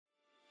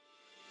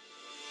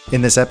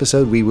In this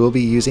episode, we will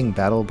be using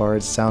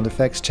BattleBard's sound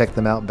effects. Check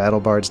them out,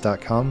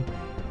 battlebards.com.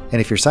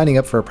 And if you're signing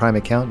up for a Prime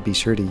account, be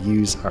sure to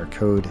use our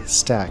code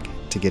STACK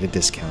to get a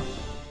discount.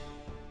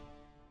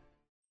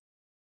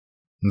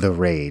 The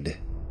Raid.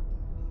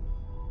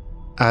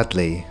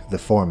 Adley, the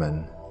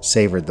foreman,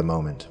 savored the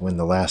moment when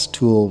the last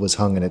tool was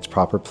hung in its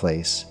proper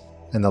place,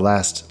 and the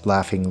last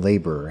laughing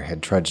laborer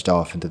had trudged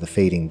off into the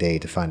fading day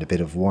to find a bit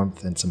of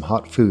warmth and some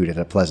hot food at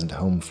a pleasant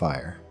home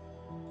fire.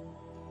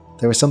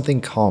 There was something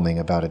calming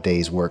about a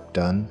day's work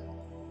done.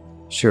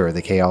 Sure,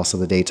 the chaos of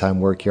the daytime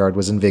workyard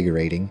was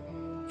invigorating,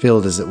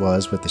 filled as it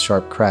was with the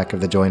sharp crack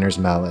of the joiner's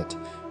mallet,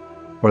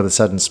 or the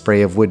sudden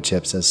spray of wood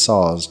chips as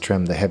saws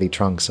trimmed the heavy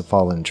trunks of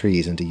fallen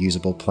trees into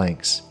usable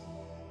planks.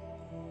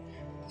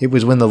 It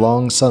was when the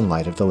long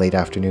sunlight of the late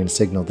afternoon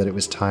signaled that it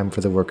was time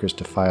for the workers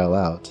to file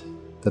out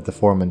that the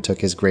foreman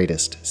took his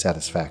greatest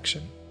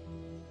satisfaction.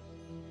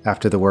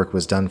 After the work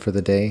was done for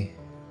the day,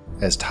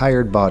 as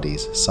tired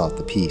bodies sought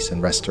the peace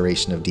and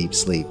restoration of deep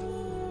sleep,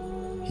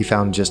 he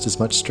found just as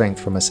much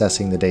strength from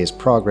assessing the day's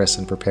progress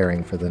and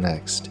preparing for the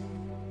next.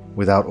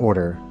 Without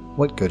order,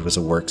 what good was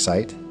a work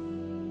site?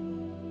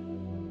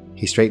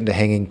 He straightened a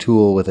hanging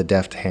tool with a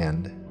deft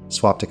hand,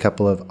 swapped a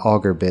couple of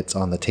auger bits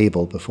on the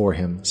table before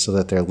him so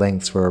that their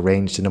lengths were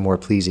arranged in a more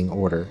pleasing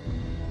order.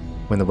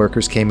 When the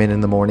workers came in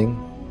the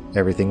morning,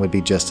 everything would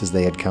be just as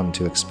they had come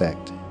to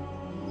expect.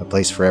 A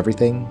place for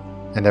everything,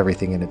 and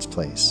everything in its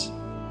place.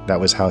 That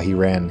was how he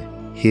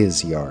ran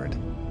his yard.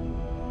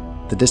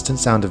 The distant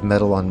sound of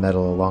metal on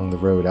metal along the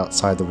road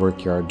outside the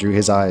workyard drew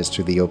his eyes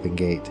through the open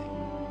gate.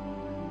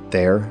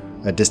 There,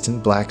 a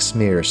distant black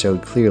smear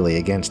showed clearly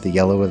against the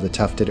yellow of the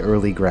tufted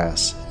early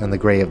grass and the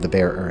gray of the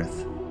bare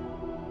earth.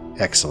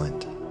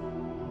 Excellent.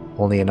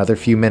 Only another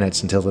few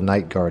minutes until the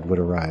night guard would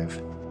arrive.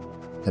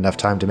 Enough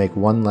time to make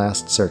one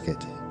last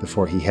circuit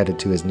before he headed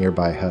to his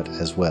nearby hut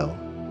as well.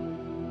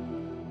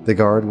 The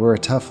guard were a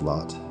tough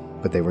lot,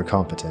 but they were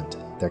competent.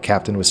 Their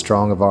captain was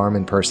strong of arm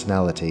and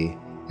personality,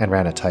 and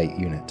ran a tight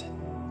unit.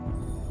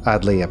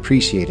 Adley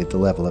appreciated the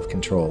level of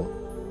control.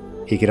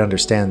 He could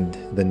understand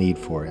the need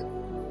for it.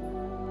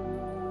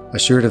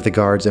 Assured of the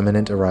guard's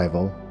imminent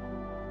arrival,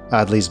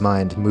 Adley's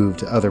mind moved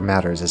to other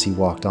matters as he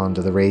walked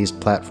onto the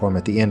raised platform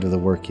at the end of the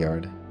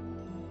workyard.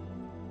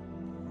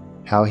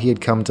 How he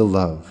had come to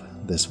love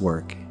this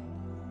work.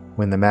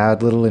 When the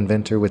mad little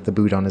inventor with the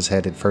boot on his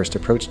head had first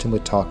approached him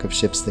with talk of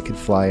ships that could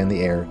fly in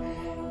the air,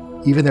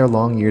 even their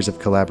long years of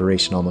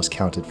collaboration almost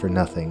counted for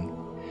nothing.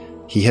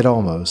 He had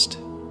almost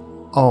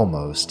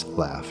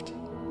laughed,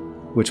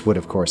 which would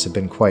of course have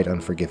been quite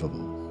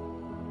unforgivable.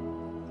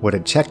 What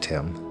had checked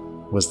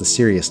him was the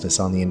seriousness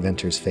on the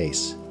inventor's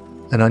face,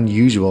 an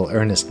unusual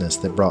earnestness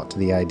that brought to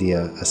the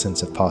idea a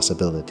sense of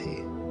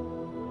possibility.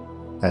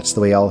 That's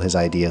the way all his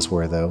ideas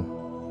were, though.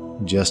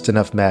 Just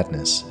enough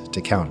madness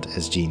to count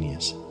as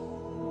genius.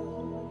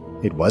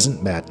 It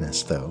wasn't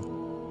madness, though.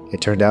 It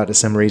turned out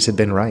Ephemeris had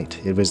been right.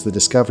 It was the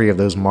discovery of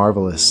those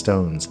marvelous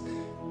stones,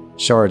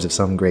 shards of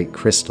some great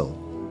crystal,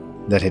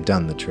 that had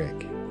done the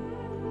trick.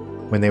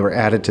 When they were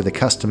added to the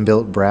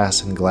custom-built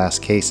brass and glass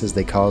cases,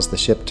 they caused the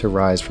ship to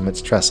rise from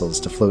its trestles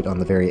to float on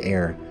the very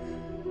air.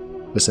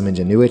 With some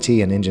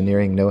ingenuity and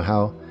engineering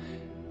know-how,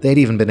 they had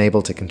even been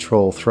able to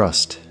control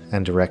thrust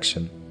and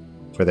direction.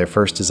 For their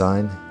first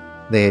design,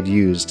 they had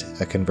used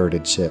a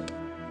converted ship.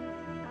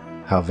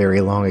 How very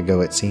long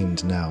ago it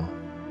seemed now.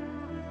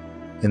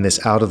 In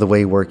this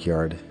out-of-the-way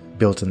workyard,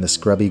 built in the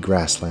scrubby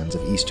grasslands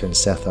of eastern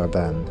Seth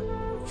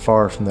Arban,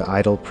 far from the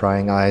idle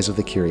prying eyes of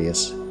the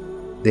curious,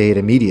 they had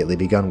immediately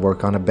begun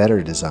work on a better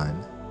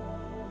design.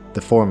 The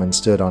foreman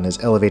stood on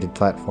his elevated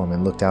platform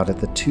and looked out at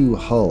the two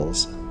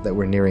hulls that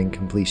were nearing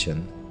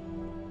completion.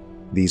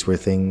 These were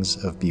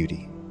things of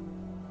beauty.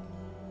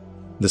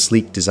 The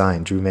sleek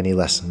design drew many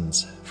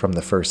lessons from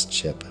the first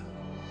ship.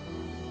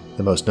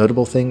 The most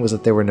notable thing was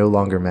that there were no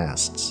longer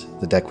masts.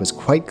 The deck was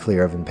quite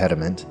clear of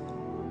impediment,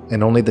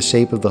 and only the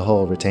shape of the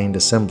hull retained a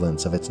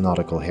semblance of its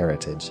nautical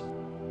heritage.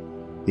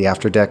 The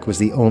afterdeck was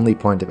the only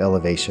point of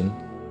elevation,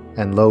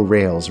 and low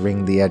rails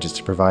ringed the edges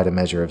to provide a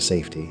measure of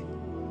safety.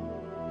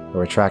 A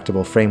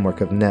retractable framework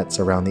of nets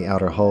around the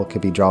outer hull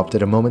could be dropped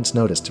at a moment's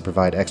notice to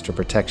provide extra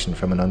protection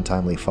from an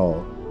untimely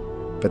fall,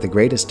 but the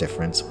greatest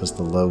difference was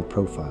the low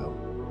profile.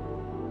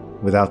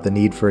 Without the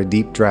need for a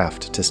deep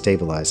draft to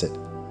stabilize it,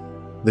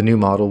 the new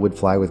model would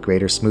fly with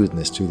greater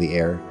smoothness through the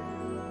air,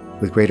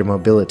 with greater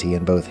mobility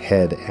in both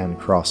head and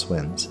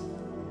crosswinds.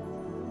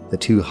 The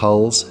two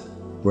hulls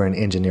were an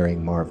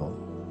engineering marvel.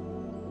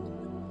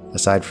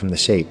 Aside from the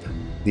shape,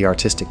 the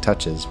artistic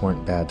touches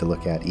weren't bad to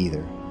look at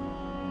either.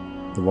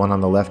 The one on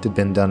the left had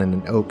been done in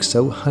an oak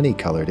so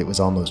honey-colored it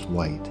was almost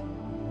white.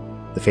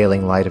 The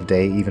failing light of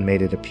day even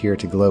made it appear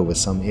to glow with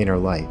some inner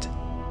light.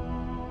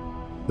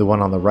 The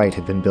one on the right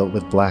had been built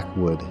with black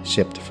wood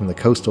shipped from the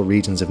coastal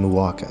regions of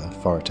Muwaka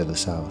far to the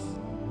south.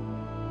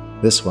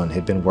 This one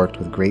had been worked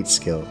with great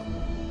skill,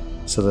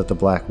 so that the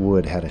black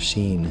wood had a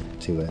sheen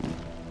to it.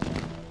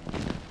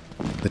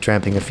 The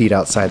tramping of feet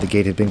outside the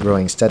gate had been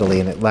growing steadily,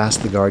 and at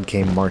last the guard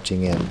came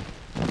marching in.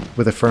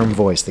 With a firm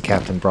voice, the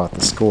captain brought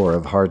the score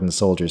of hardened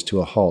soldiers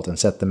to a halt and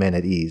set the men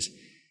at ease.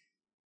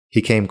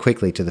 He came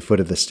quickly to the foot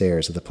of the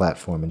stairs of the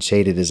platform and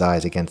shaded his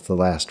eyes against the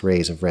last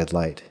rays of red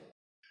light.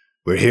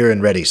 "We're here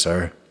and ready,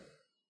 sir."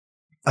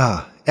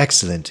 "Ah,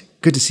 excellent.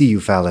 Good to see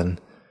you, Fallon.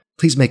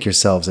 Please make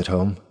yourselves at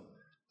home.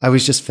 I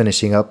was just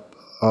finishing up,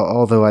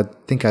 although I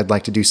think I'd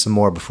like to do some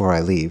more before I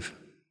leave."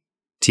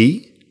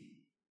 "Tea?"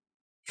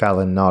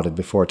 Fallon nodded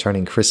before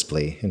turning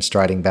crisply and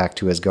striding back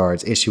to his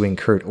guards, issuing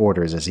curt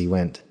orders as he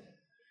went.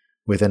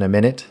 Within a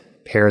minute,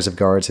 pairs of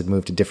guards had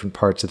moved to different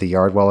parts of the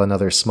yard while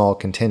another small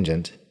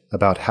contingent,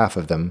 about half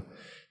of them,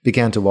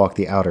 began to walk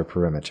the outer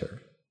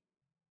perimeter.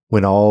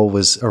 When all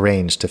was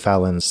arranged to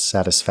Fallon's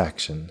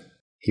satisfaction,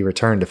 he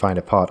returned to find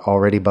a pot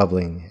already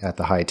bubbling at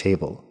the high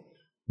table,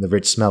 the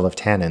rich smell of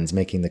tannins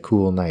making the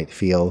cool night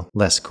feel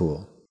less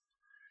cool.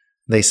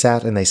 They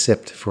sat and they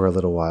sipped for a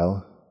little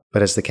while,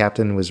 but as the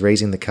captain was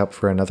raising the cup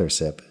for another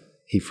sip,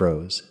 he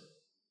froze.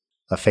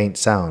 A faint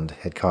sound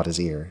had caught his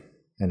ear,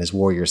 and his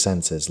warrior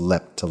senses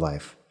leapt to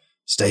life.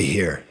 "Stay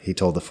here," he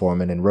told the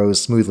foreman, and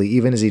rose smoothly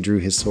even as he drew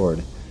his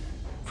sword.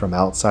 From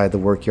outside the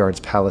workyard's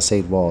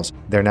palisade walls,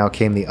 there now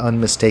came the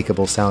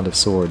unmistakable sound of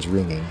swords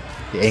ringing,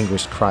 the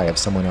anguished cry of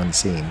someone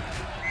unseen.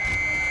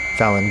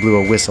 Fallon blew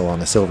a whistle on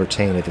the silver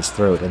chain at his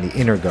throat, and the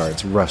inner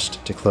guards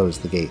rushed to close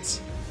the gates.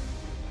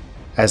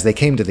 As they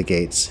came to the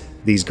gates,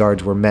 these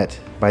guards were met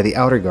by the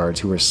outer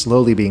guards who were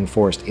slowly being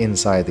forced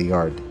inside the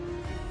yard.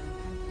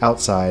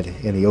 Outside,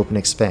 in the open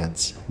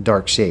expanse,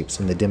 dark shapes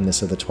in the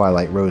dimness of the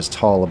twilight rose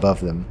tall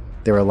above them,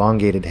 their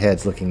elongated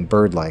heads looking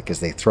bird-like as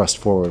they thrust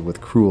forward with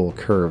cruel,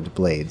 curved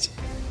blades.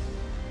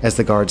 As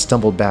the guards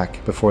stumbled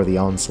back before the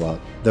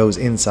onslaught, those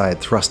inside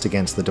thrust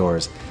against the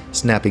doors.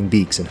 Snapping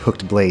beaks and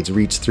hooked blades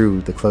reached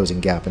through the closing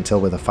gap until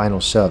with a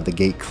final shove the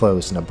gate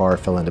closed and a bar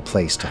fell into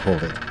place to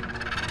hold it.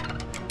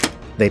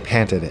 They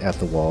panted at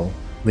the wall,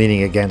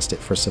 leaning against it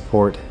for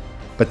support,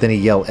 but then a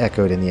yell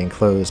echoed in the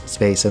enclosed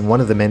space, and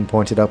one of the men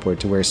pointed upward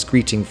to where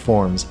screeching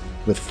forms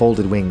with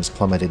folded wings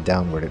plummeted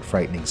downward at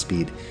frightening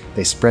speed.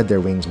 They spread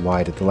their wings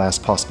wide at the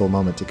last possible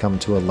moment to come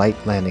to a light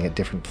landing at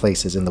different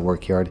places in the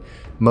workyard.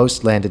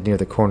 Most landed near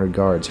the cornered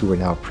guards who were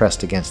now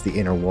pressed against the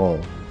inner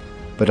wall,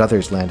 but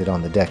others landed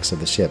on the decks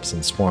of the ships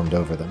and swarmed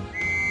over them.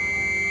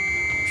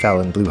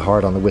 Fallon blew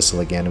hard on the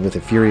whistle again, and with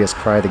a furious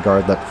cry the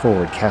guard leapt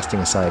forward, casting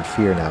aside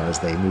fear now as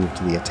they moved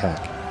to the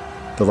attack.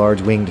 The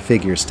large winged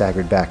figures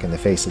staggered back in the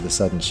face of the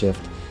sudden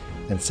shift,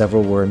 and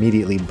several were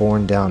immediately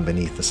borne down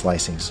beneath the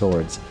slicing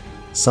swords.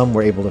 Some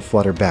were able to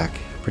flutter back,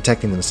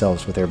 protecting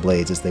themselves with their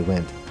blades as they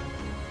went.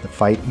 The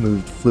fight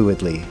moved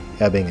fluidly,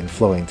 ebbing and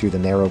flowing through the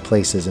narrow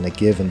places in a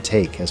give and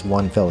take as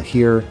one fell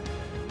here,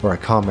 or a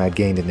comrade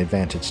gained an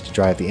advantage to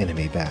drive the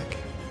enemy back.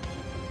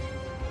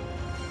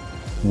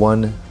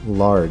 One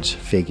large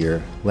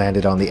figure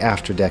landed on the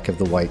afterdeck of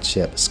the white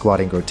ship,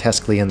 squatting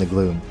grotesquely in the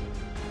gloom.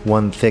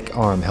 One thick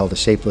arm held a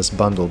shapeless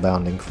bundle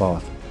bound in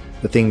cloth.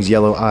 The thing's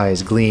yellow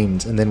eyes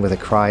gleamed, and then with a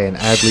cry in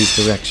Adley's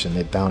direction,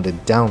 it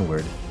bounded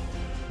downward,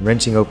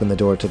 wrenching open the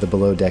door to the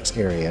below-decks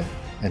area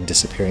and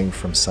disappearing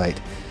from sight.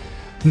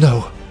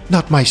 "No,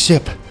 not my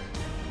ship!"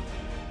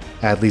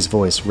 Adley's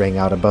voice rang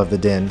out above the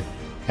din,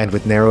 and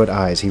with narrowed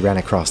eyes he ran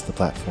across the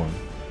platform.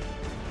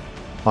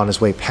 On his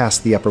way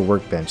past the upper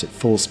workbench at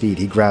full speed,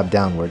 he grabbed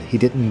downward. He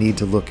didn't need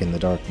to look in the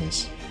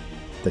darkness.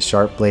 The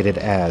sharp-bladed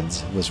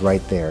adze was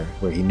right there,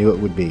 where he knew it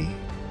would be,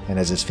 and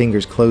as his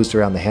fingers closed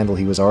around the handle,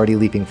 he was already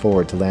leaping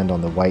forward to land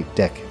on the white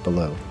deck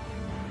below.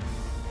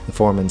 The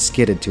foreman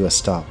skidded to a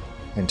stop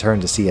and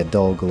turned to see a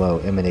dull glow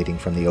emanating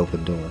from the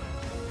open door.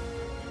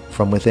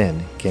 From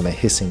within came a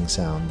hissing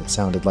sound that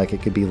sounded like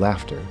it could be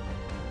laughter.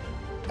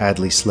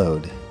 Adley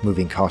slowed,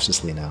 moving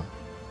cautiously now,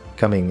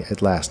 coming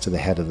at last to the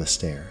head of the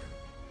stair.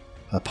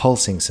 A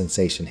pulsing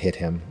sensation hit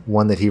him,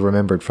 one that he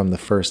remembered from the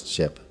first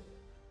ship.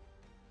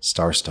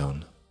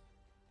 Starstone.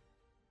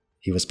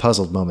 He was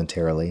puzzled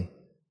momentarily.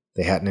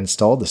 They hadn't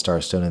installed the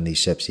Starstone in these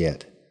ships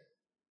yet.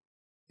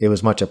 It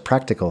was much a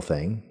practical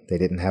thing. They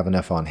didn't have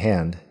enough on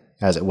hand,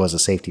 as it was a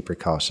safety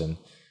precaution.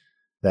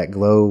 That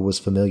glow was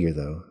familiar,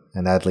 though,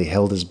 and Adley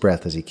held his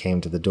breath as he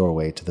came to the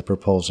doorway to the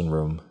propulsion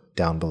room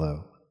down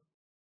below.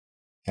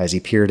 As he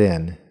peered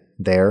in,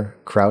 there,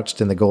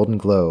 crouched in the golden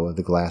glow of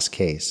the glass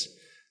case,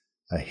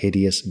 a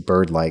hideous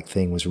bird-like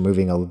thing was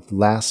removing a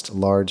last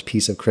large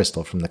piece of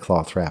crystal from the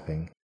cloth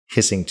wrapping,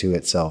 hissing to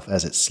itself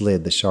as it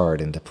slid the shard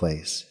into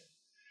place.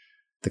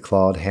 The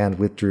clawed hand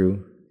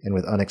withdrew, and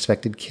with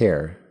unexpected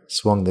care,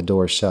 swung the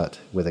door shut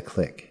with a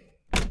click.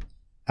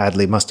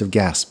 Adley must have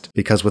gasped,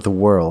 because with a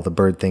whirl the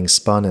bird thing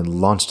spun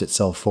and launched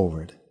itself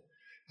forward.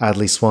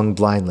 Adley swung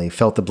blindly,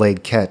 felt the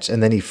blade catch,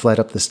 and then he fled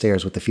up the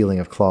stairs with the feeling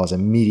of claws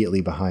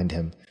immediately behind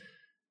him.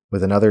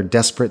 With another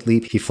desperate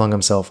leap, he flung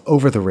himself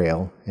over the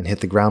rail and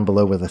hit the ground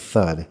below with a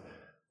thud,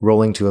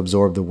 rolling to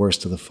absorb the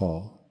worst of the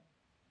fall.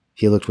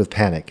 He looked with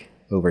panic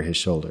over his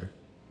shoulder.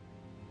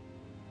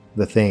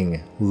 The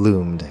thing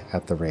loomed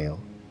at the rail,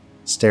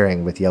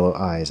 staring with yellow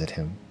eyes at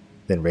him,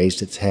 then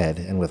raised its head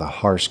and with a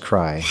harsh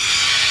cry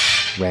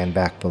ran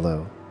back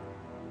below.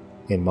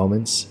 In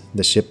moments,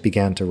 the ship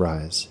began to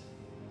rise.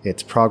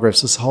 Its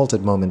progress was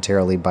halted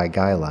momentarily by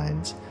guy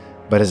lines,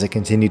 but as it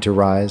continued to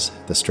rise,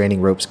 the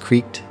straining ropes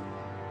creaked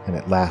and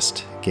at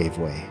last gave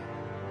way.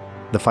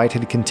 The fight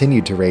had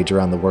continued to rage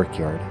around the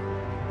workyard,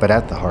 but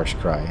at the harsh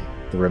cry,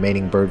 the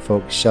remaining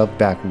birdfolk shoved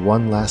back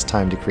one last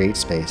time to create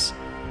space,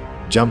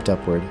 jumped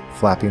upward,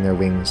 flapping their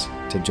wings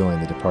to join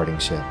the departing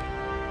ship.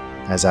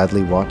 As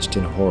Adley watched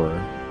in horror,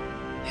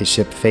 his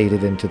ship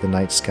faded into the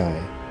night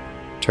sky,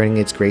 turning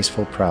its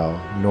graceful prow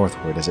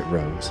northward as it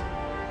rose,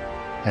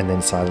 and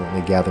then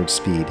silently gathered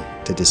speed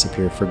to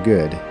disappear for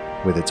good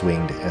with its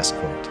winged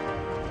escort.